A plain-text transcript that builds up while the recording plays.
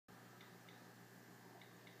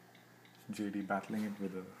JD battling it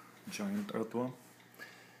with a giant earthworm.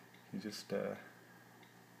 He just, I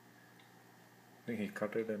think he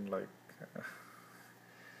cut it in like, in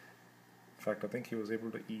fact I think he was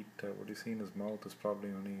able to eat, what you see in his mouth is probably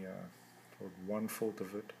only about 1/4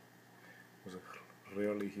 of it. It was a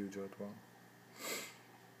really huge earthworm.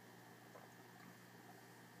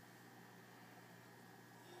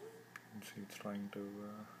 You see it's trying to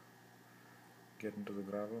get into the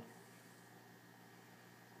gravel.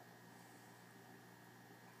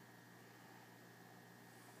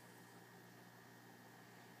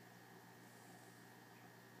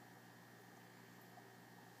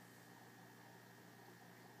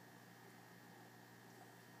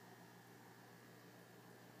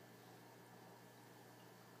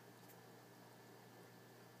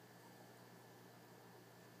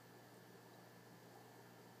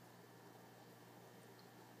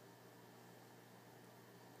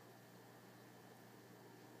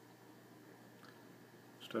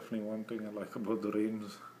 It's definitely one thing I like about the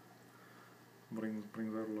rains.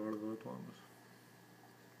 Brings out a lot of earthworms.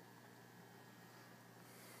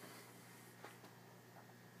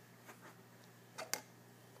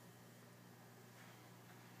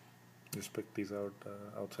 Just picked these out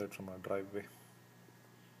outside from our driveway.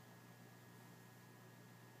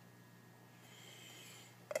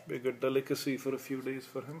 Be a good delicacy for a few days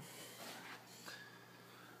for him.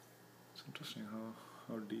 It's interesting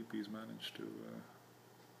how deep he's managed to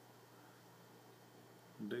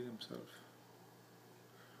dig himself.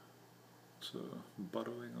 It's a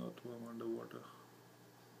burrowing earthworm underwater.